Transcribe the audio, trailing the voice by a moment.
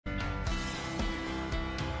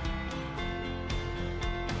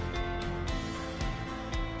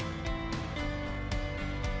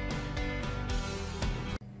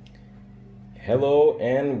Hello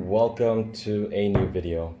and welcome to a new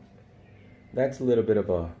video. That's a little bit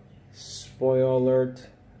of a spoiler alert.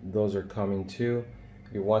 Those are coming too.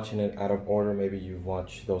 You're watching it out of order. Maybe you've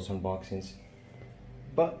watched those unboxings,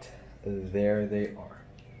 but there they are.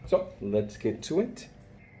 So let's get to it.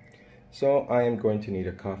 So I am going to need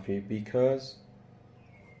a coffee because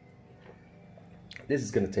this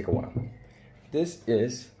is going to take a while. This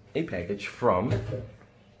is a package from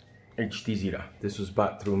HDZeta. This was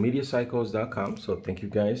bought through MediaCycles.com, so thank you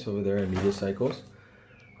guys over there at MediaCycles.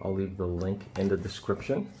 I'll leave the link in the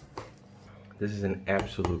description. This is an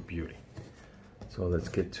absolute beauty. So let's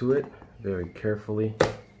get to it very carefully.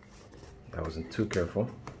 That wasn't too careful,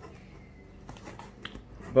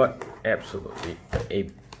 but absolutely a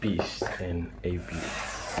beast and a beauty.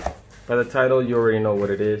 By the title, you already know what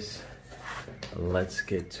it is. Let's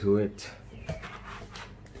get to it.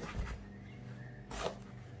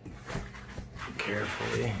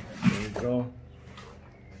 Carefully, there we go.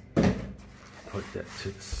 Put that to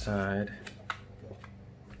the side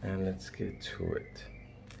and let's get to it.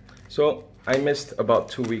 So I missed about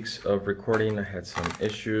 2 weeks of recording. I had some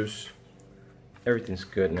issues. Everything's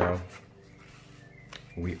good now.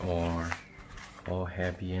 We are all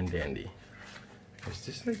happy and dandy. Is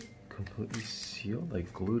this like completely sealed,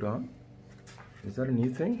 like glued on? Is that a new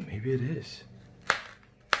thing? Maybe it is.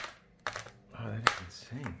 Oh, that is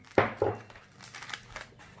insane.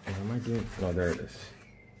 What am I doing? No, there it is.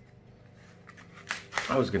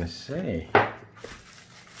 I was gonna say. All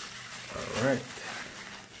right.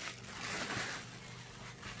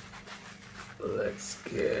 Let's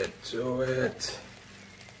get to it.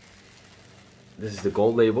 This is the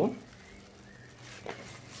gold label.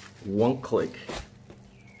 One click.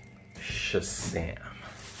 Shazam.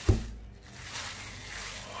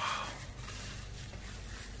 Wow.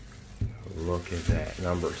 Look at that.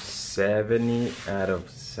 Number 70 out of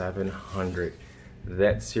 700.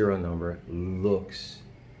 That serial number looks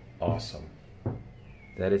awesome.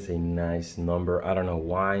 That is a nice number. I don't know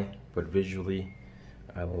why, but visually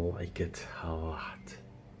I like it a lot.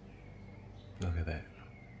 Look at that.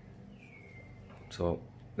 So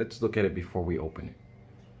let's look at it before we open it.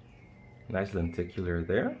 Nice lenticular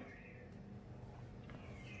there.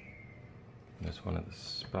 That's one of the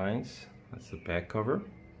spines. That's the back cover.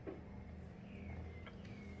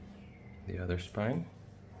 The other spine,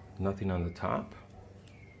 nothing on the top,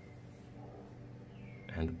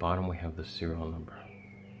 and the bottom we have the serial number.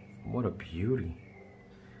 What a beauty.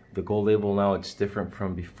 The gold label now, it's different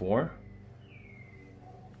from before.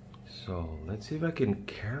 So let's see if I can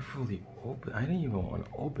carefully open. I didn't even want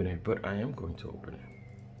to open it, but I am going to open it.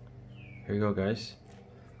 Here you go, guys.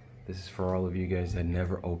 This is for all of you guys that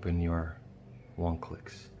never open your one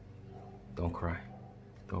clicks. Don't cry.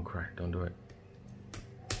 Don't cry. Don't do it.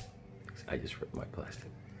 I just ripped my plastic.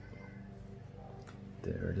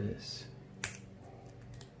 There it is.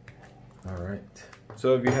 All right.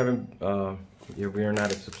 So if you haven't, if you're not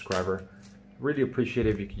a subscriber, really appreciate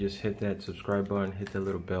it if you could just hit that subscribe button, hit that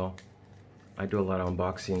little bell. I do a lot of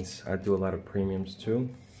unboxings. I do a lot of premiums too.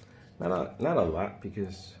 Not a lot,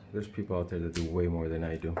 because there's people out there that do way more than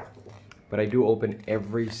I do. But I do open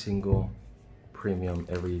every single premium,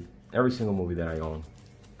 every single movie that I own.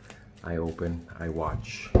 I open, I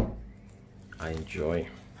watch, I enjoy.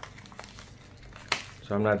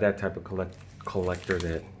 So I'm not that type of collector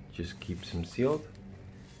that just keeps them sealed,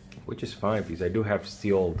 which is fine because I do have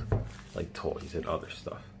sealed like toys and other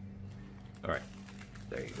stuff. All right,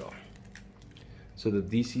 there you go. So the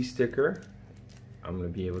DC sticker, I'm gonna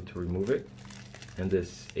be able to remove it, and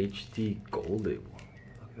this HD gold label.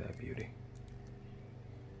 Look at that beauty.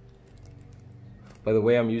 By the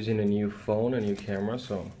way, I'm using a new phone, a new camera,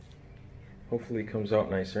 so hopefully it comes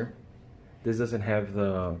out nicer. This doesn't have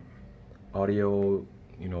the audio,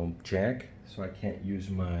 jack, so I can't use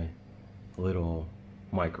my little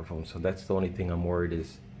microphone. So that's the only thing I'm worried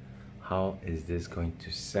is, how is this going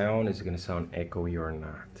to sound? Is it going to sound echoey or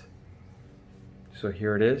not? So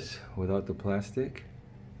here it is without the plastic.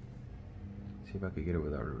 See if I could get it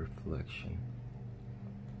without a reflection.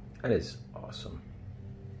 That is awesome.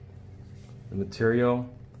 The material,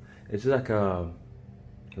 it's like a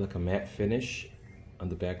matte finish on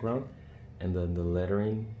the background. And then the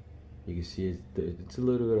lettering, you can see it's a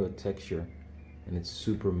little bit of a texture, and it's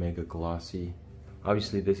super mega glossy.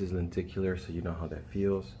 Obviously this is lenticular, so you know how that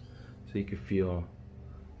feels. So you can feel,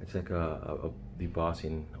 it's like a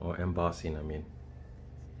debossing, or embossing, I mean.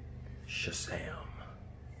 Shazam,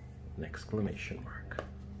 an exclamation mark.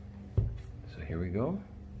 So here we go.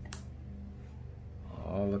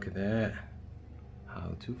 Oh, look at that.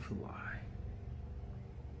 How to fly.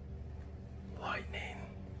 Lightning.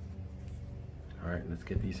 All right, let's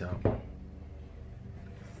get these out.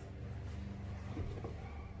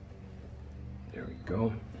 There we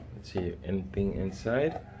go. Let's see, anything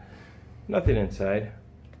inside? Nothing inside.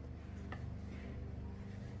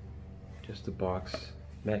 Just a box,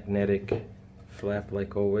 magnetic flap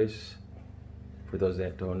like always. For those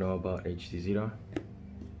that don't know about HDZeta,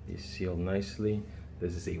 it's sealed nicely.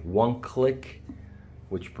 This is a one-click,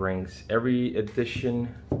 which brings every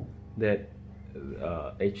edition that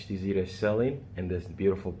HDZeta is selling in this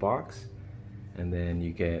beautiful box. And then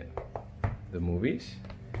you get the movies,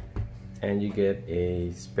 and you get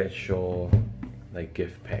a special like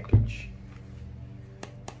gift package.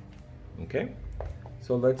 Okay,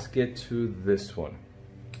 so let's get to this one.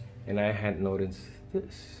 And I had noticed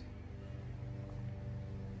this.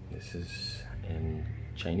 This is in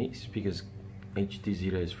Chinese because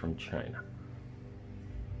HDZeta is from China.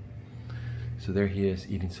 So there he is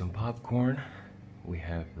eating some popcorn. We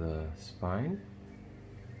have the spine.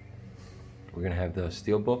 We're gonna have the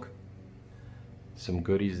Steelbook, some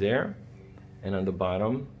goodies there, and on the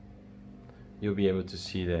bottom you'll be able to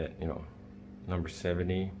see that, you know, number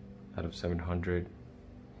 70 out of 700.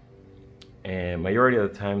 And majority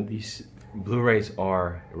of the time these Blu-rays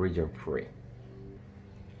are region free.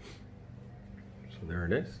 So there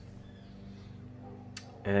it is.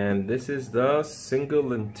 And this is the single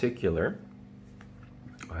lenticular.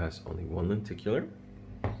 It has only one lenticular.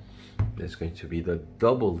 There's going to be the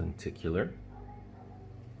double lenticular.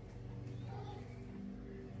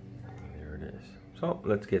 There it is. So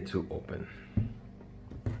let's get to open.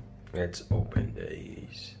 Let's open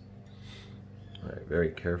these. All right,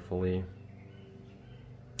 very carefully.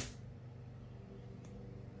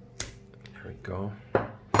 There we go.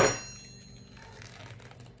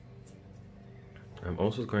 I'm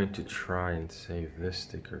also going to try and save this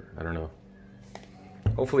sticker. I don't know.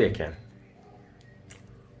 Hopefully I can.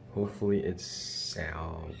 Hopefully it's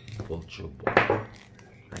salvageable.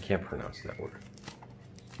 I can't pronounce that word.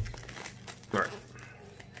 Alright.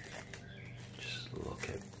 Just look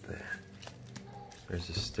at that. There's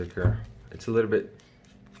a sticker. It's a little bit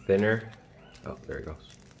thinner. Oh, there it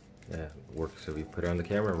goes. Yeah, it works. So we put it on the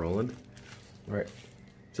camera, Roland. Alright.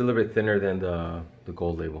 It's a little bit thinner than the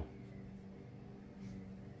gold label.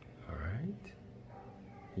 Alright.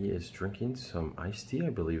 He is drinking some iced tea, I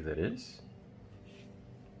believe that is.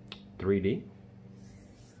 3D.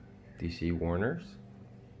 DC Warners.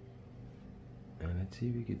 And let's see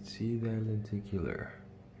if we can see that lenticular.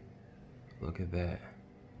 Look at that.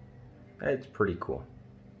 That's pretty cool.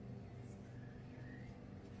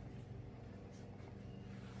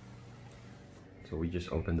 So we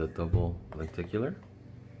just opened the double lenticular.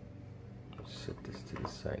 Let's set this to the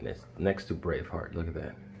side next to Braveheart. Look at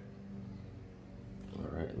that.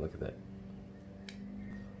 Alright, look at that.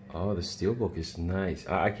 Oh, the Steelbook is nice.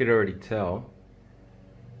 I could already tell.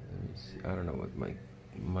 Let me see. I don't know what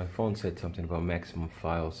my phone said something about maximum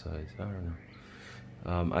file size. I don't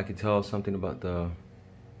know. I could tell something about the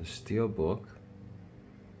Steelbook,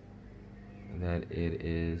 that it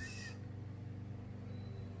is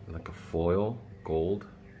like a foil gold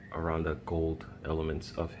around the gold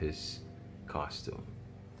elements of his costume.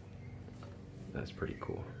 That's pretty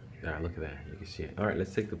cool. Yeah, look at that. You can see it. All right,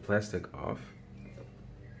 let's take the plastic off.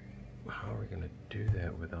 How are we gonna do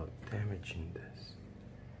that without damaging this?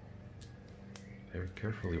 Very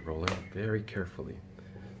carefully, Roland. Very carefully.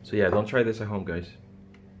 So yeah, don't try this at home, guys.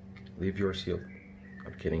 Leave yours sealed.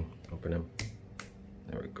 I'm kidding. Open them.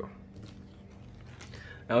 There we go.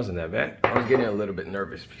 That wasn't that bad. I was getting a little bit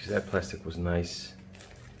nervous because that plastic was nice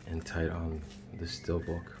and tight on the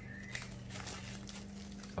Steelbook.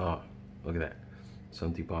 Oh, look at that.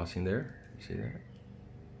 Some debossing there. You see that?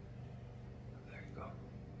 There you go.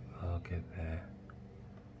 Look at that.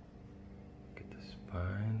 Get the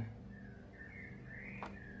spine.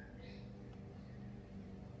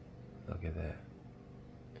 Look at that.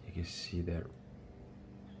 You can see that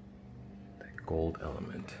gold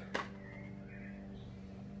element.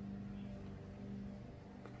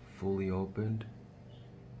 Fully opened.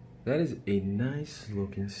 That is a nice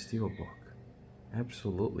looking Steelbook.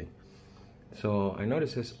 Absolutely. So I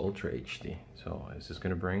noticed this Ultra HD. So is this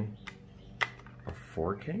gonna bring a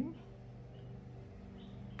 4K?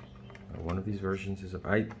 One of these versions is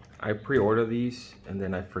I pre-order these and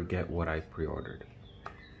then I forget what I pre-ordered.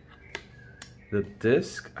 The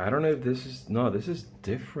disc, I don't know if this is, no, this is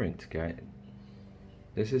different, guys.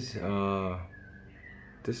 This is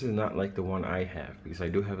not like the one I have, because I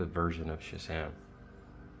do have a version of Shazam.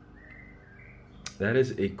 That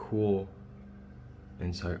is a cool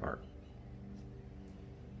inside art.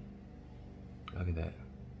 Look at that.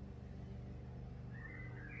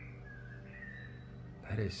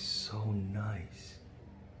 That is so nice.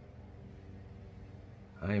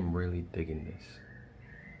 I am really digging this.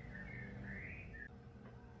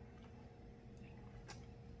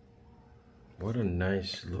 What a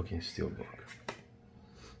nice looking Steelbook.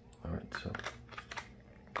 Alright, so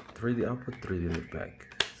 3D, I'll put 3D in the back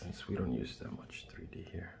since we don't use that much 3D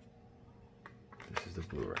here. This is the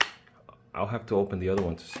Blu-ray. I'll have to open the other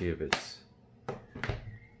one to see if it's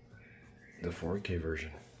the 4K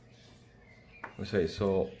version. Okay,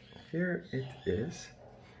 so here it is.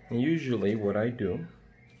 And usually what I do,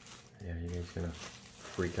 yeah, you guys gonna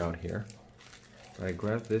freak out here. I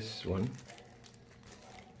grab this one.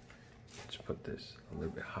 Let's put this a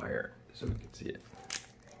little bit higher so we can see it.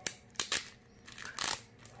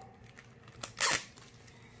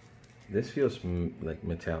 This feels like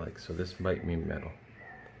metallic, so this might be metal.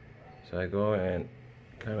 So I go and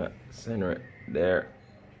kind of center it there.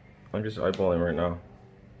 I'm just eyeballing right now.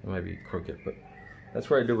 It might be crooked, but that's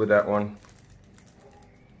what I do with that one.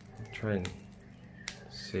 I'll try and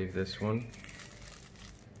save this one.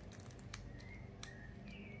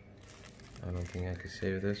 I don't think I could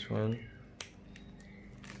save this one.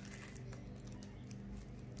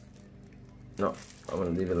 No, I'm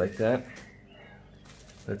gonna leave it like that.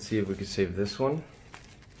 Let's see if we can save this one.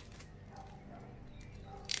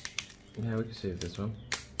 Yeah, we can save this one.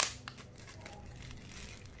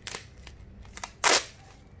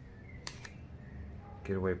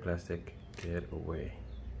 Get away, plastic, get away.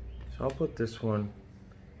 So I'll put this one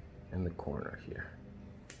in the corner here.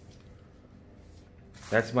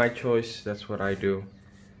 That's my choice, that's what I do.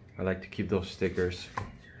 I like to keep those stickers.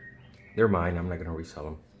 They're mine, I'm not gonna resell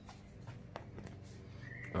them.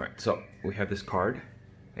 All right, so we have this card.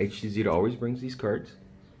 HDZeta always brings these cards.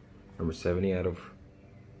 Number 70 out of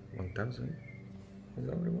 1,000. Is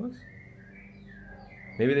that what it was?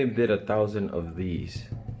 Maybe they did 1,000 of these,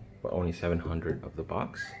 but only 700 of the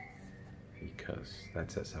box. Because that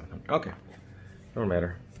says 700. Okay, don't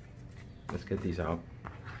matter. Let's get these out.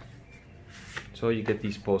 So you get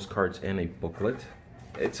these postcards and a booklet.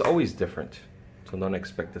 It's always different, so don't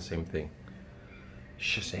expect the same thing.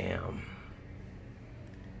 Shazam.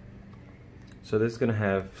 So this is gonna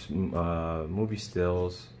have movie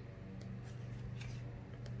stills.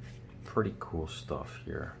 Pretty cool stuff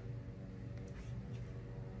here.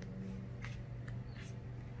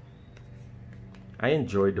 I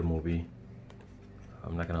enjoyed the movie.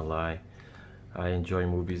 I'm not gonna lie. I enjoy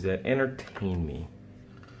movies that entertain me.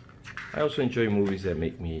 I also enjoy movies that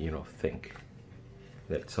make me, you know, think.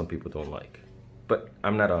 That some people don't like. But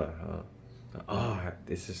I'm not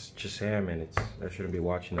this is Shazam and I shouldn't be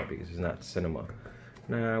watching that because it's not cinema.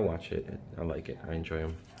 Nah, I watch it. I like it. I enjoy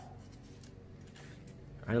them.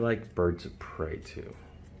 I like Birds of Prey too.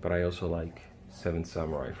 But I also like Seven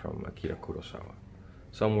Samurai from Akira Kurosawa.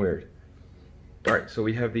 So I'm weird. Alright, so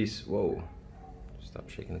we have these, whoa. Stop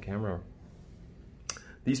shaking the camera.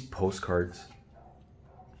 These postcards.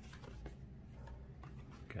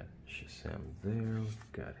 Got Shazam there.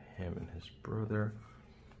 Got him and his brother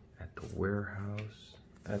at the warehouse,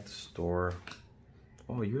 at the store.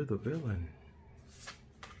 Oh, you're the villain.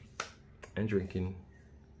 And drinking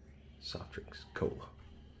soft drinks, cola.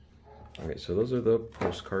 Okay, so those are the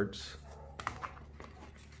postcards.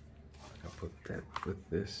 I'll put that with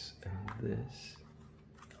this and this.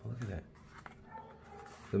 Oh, look at that.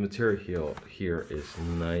 The material here is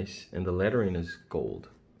nice, and the lettering is gold.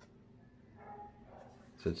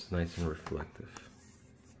 So it's nice and reflective.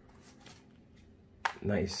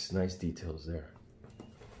 Nice details there.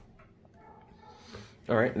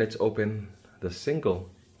 All right, let's open the single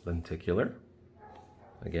lenticular.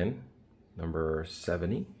 Again, number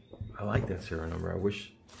 70. I like that serial number. I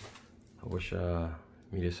wish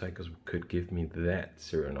Media Cycles could give me that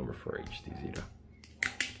serial number for HDZeta.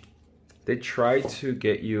 They try to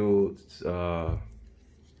get you the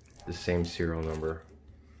same serial number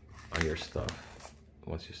on your stuff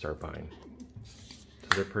once you start buying.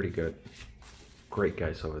 So they're pretty good. Great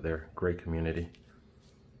guys over there, great community.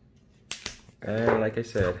 And like I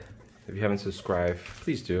said, if you haven't subscribed,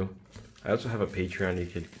 please do. I also have a Patreon. You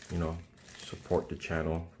could, you know, support the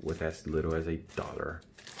channel with as little as $1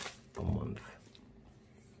 a month.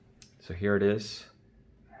 So here it is.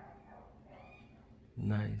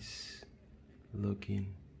 Nice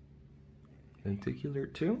looking lenticular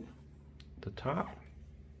too. The top,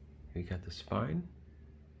 we got the spine.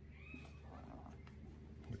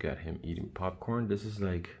 We got him eating popcorn. This is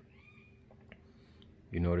like,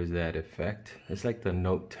 you notice that effect? It's like the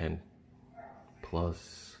Note 10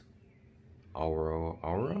 Plus Aura,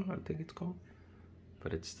 I think it's called.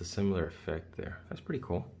 But it's the similar effect there. That's pretty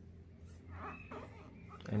cool.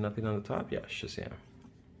 And nothing on the top? Yeah, Shazam.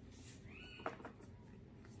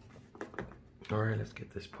 Alright, let's get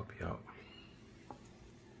this puppy out.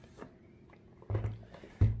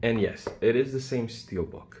 And yes, it is the same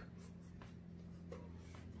Steelbook.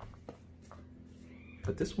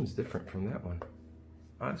 But this one's different from that one.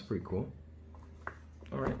 Oh, that's pretty cool.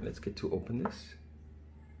 All right, let's get to open this.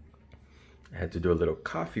 I had to do a little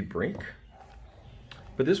coffee break.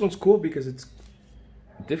 But this one's cool because it's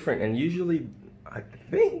different, and usually I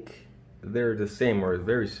think they're the same or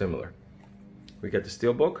very similar. We got the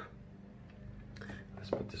Steelbook. Let's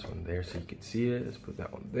put this one there so you can see it. Let's put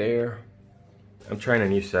that one there. I'm trying a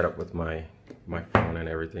new setup with my phone and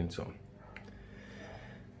everything, so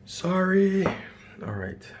sorry. All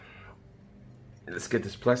right, let's get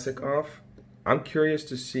this plastic off. I'm curious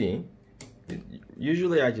to see.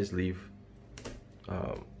 Usually I just leave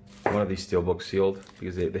one of these Steelbooks sealed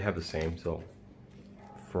because they have the same, so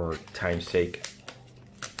for time's sake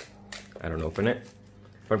I don't open it.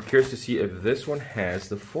 But I'm curious to see if this one has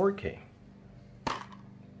the 4K,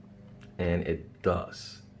 and it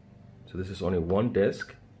does. So this is only one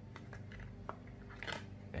disc,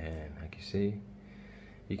 and like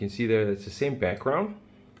you can see there it's the same background,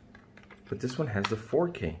 but this one has the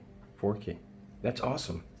 4K. That's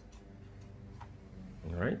awesome.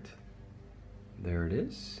 All right, there it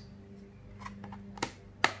is.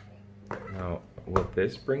 Now, will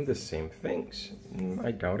this bring the same things?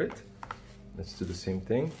 I doubt it. Let's do the same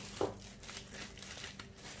thing.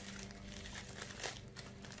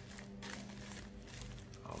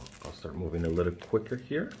 I'll start moving a little quicker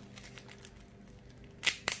here.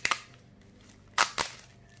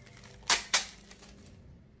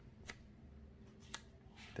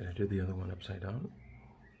 Did I do the other one upside down?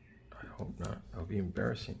 I hope not. That would be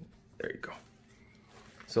embarrassing. There you go.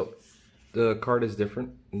 So the card is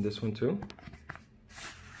different in this one too.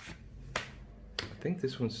 I think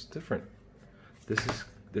this one's different.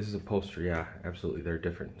 This is a poster. Yeah, absolutely, they're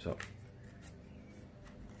different. So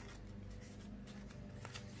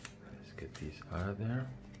let's get these out of there.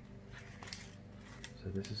 So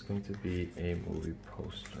this is going to be a movie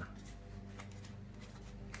poster.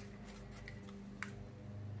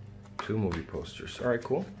 2 movie posters. All right,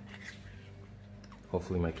 cool.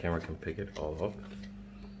 Hopefully my camera can pick it all up.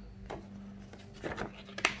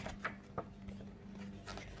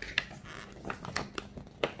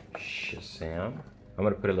 Shazam. I'm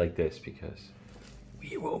gonna put it like this because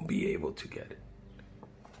we won't be able to get it.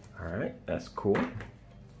 All right, that's cool.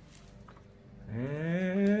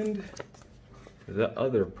 And the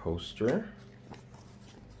other poster.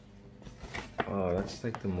 Oh, that's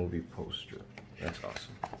like the movie poster. That's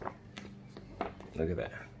awesome. Look at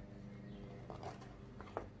that.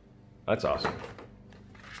 That's awesome.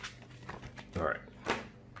 All right.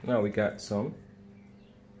 Now we got some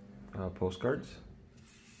postcards.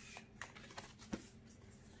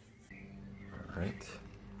 All right.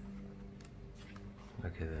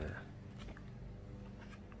 Look at that.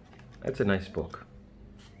 That's a nice book.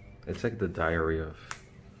 It's like the diary of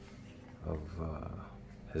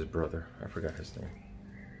his brother. I forgot his name.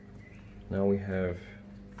 Now we have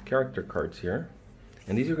character cards here,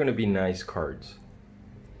 and these are going to be nice cards.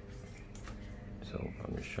 So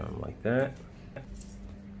I'm going to show them like that.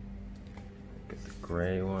 Get the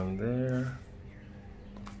gray one there.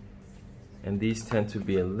 And these tend to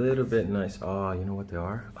be a little bit nice. Oh, you know what they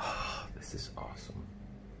are? Oh, this is awesome.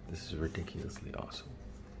 This is ridiculously awesome.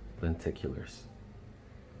 Lenticulars.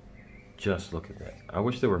 Just look at that. I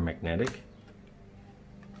wish they were magnetic,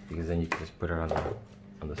 because then you can just put it on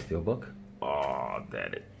the Steelbook. Oh,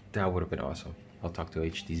 that would have been awesome. I'll talk to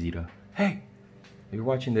HDZeta. Hey, if you're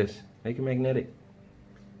watching this, make it magnetic.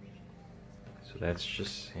 So that's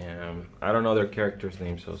just Shazam. I don't know their character's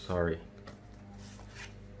name, so sorry.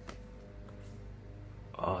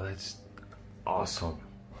 Oh, that's awesome.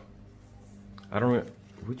 I don't know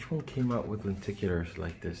which one came out with lenticulars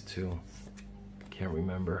like this too. Can't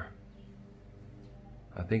remember.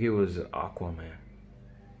 I think it was Aquaman.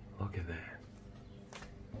 Look at that.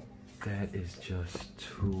 That is just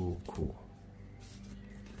too cool.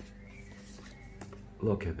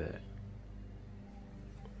 Look at that.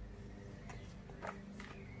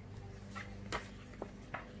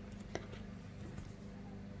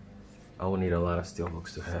 I will need a lot of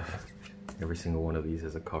Steelbooks to have every single one of these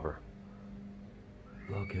as a cover.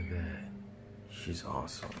 Look at that. She's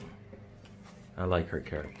awesome. I like her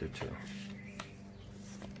character too.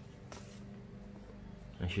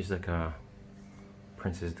 And she's like a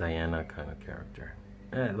Princess Diana kind of character.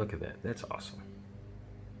 Look at that. That's awesome.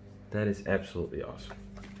 That is absolutely awesome.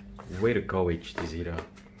 Way to go, HDZeta.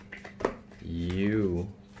 You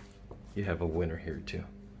have a winner here too.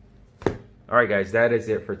 Alright guys, that is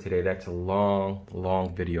it for today. That's a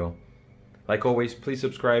long video. Like always, please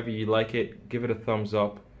subscribe if you like it. Give it a thumbs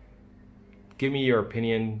up. Give me your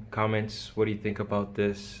opinion, comments. What do you think about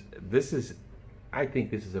this? I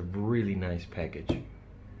think this is a really nice package.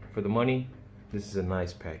 For the money, This is a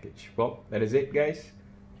nice package. Well, that is it, guys.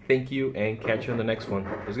 Thank you, and catch you on the next one.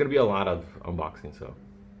 There's gonna be a lot of unboxing, so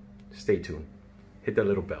stay tuned. Hit that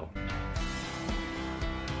little bell.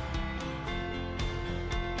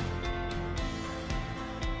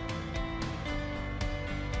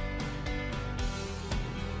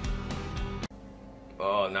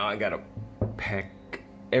 Oh, now I gotta pack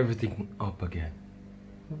everything up again.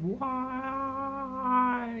 Why?